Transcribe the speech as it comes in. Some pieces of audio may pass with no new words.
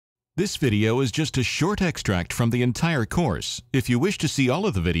This video is just a short extract from the entire course. If you wish to see all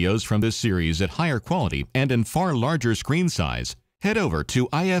of the videos from this series at higher quality and in far larger screen size, head over to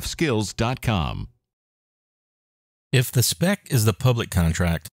ifskills.com. If the spec is the public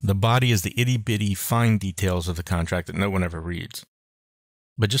contract, the body is the itty-bitty fine details of the contract that no one ever reads.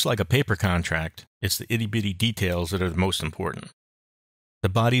 But just like a paper contract, it's the itty-bitty details that are the most important. The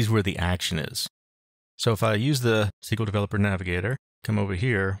body is where the action is. So if I use the SQL Developer Navigator, come over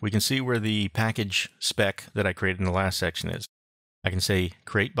here, we can see where the package spec that I created in the last section is. I can say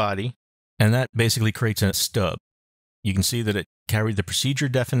create body, and that basically creates a stub. You can see that it carried the procedure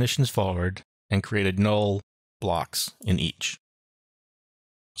definitions forward and created null blocks in each.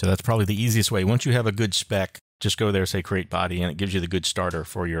 So that's probably the easiest way. Once you have a good spec, just go there, say create body, and it gives you the good starter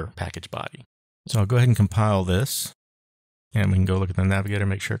for your package body. So I'll go ahead and compile this, and we can go look at the Navigator,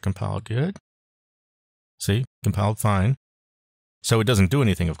 make sure it compiled good. See, compiled fine. So it doesn't do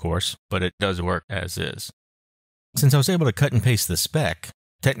anything, of course, but it does work as is. Since I was able to cut and paste the spec,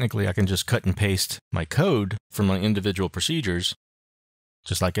 technically I can just cut and paste my code from my individual procedures,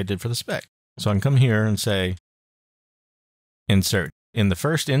 just like I did for the spec. So I can come here and say, insert. In the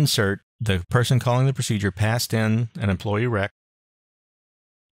first insert, the person calling the procedure passed in an employee rec,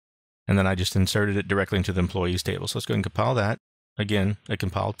 and then I just inserted it directly into the employees table. So let's go ahead and compile that. Again, it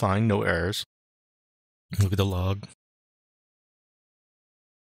compiled fine, no errors. Look at the log.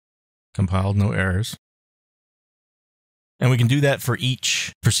 Compiled, no errors. And we can do that for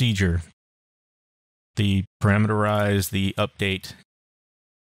each procedure. The parameterize, the update.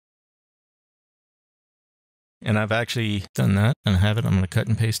 And I've actually done that and have it. I'm going to cut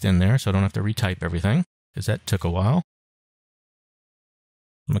and paste in there so I don't have to retype everything because that took a while.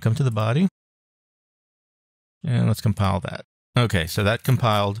 I'm going to come to the body and let's compile that. Okay, so that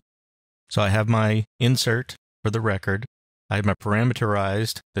compiled. So I have my insert for the record. I have my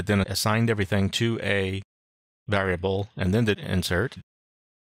parameterized that then assigned everything to a variable and then did insert.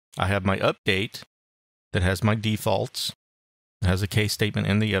 I have my update that has my defaults. It has a case statement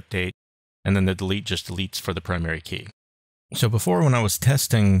in the update, and then the delete just deletes for the primary key. So before, when I was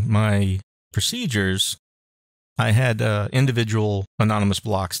testing my procedures, I had individual anonymous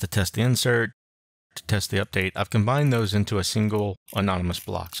blocks to test the insert, to test the update. I've combined those into a single anonymous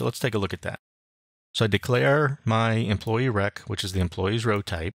block. So let's take a look at that. So I declare my employee rec, which is the employee's row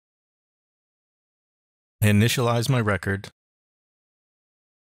type. I initialize my record,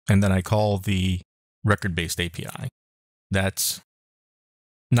 and then I call the record-based API. That's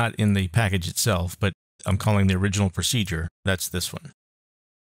not in the package itself, but I'm calling the original procedure. That's this one.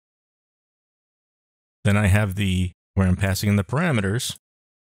 Then I have where I'm passing in the parameters.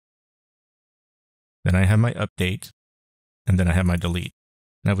 Then I have my update, and then I have my delete.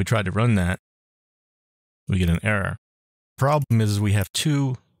 Now if we try to run that, we get an error. Problem is we have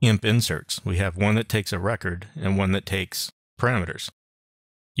two IMP inserts. We have one that takes a record and one that takes parameters.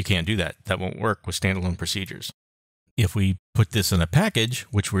 You can't do that. That won't work with standalone procedures. If we put this in a package,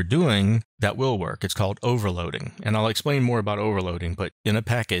 which we're doing, that will work. It's called overloading. And I'll explain more about overloading, but in a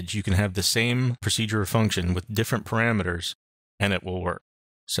package, you can have the same procedure or function with different parameters, and it will work.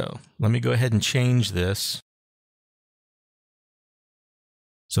 So let me go ahead and change this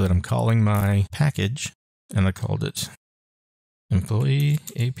so that I'm calling my package, and I called it employee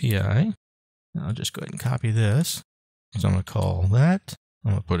API. I'll just go ahead and copy this. So I'm going to call that.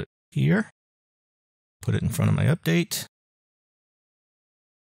 I'm going to put it here. Put it in front of my update.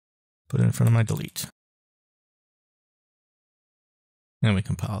 Put it in front of my delete. And we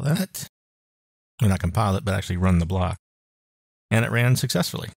compile that. Well, not compile it, but actually run the block. And it ran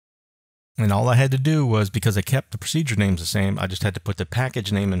successfully. And all I had to do was, because I kept the procedure names the same, I just had to put the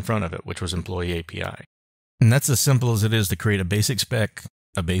package name in front of it, which was employee API. And that's as simple as it is to create a basic spec,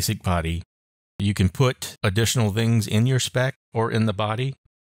 a basic body. You can put additional things in your spec or in the body,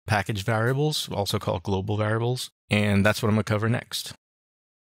 package variables, also called global variables. And that's what I'm going to cover next.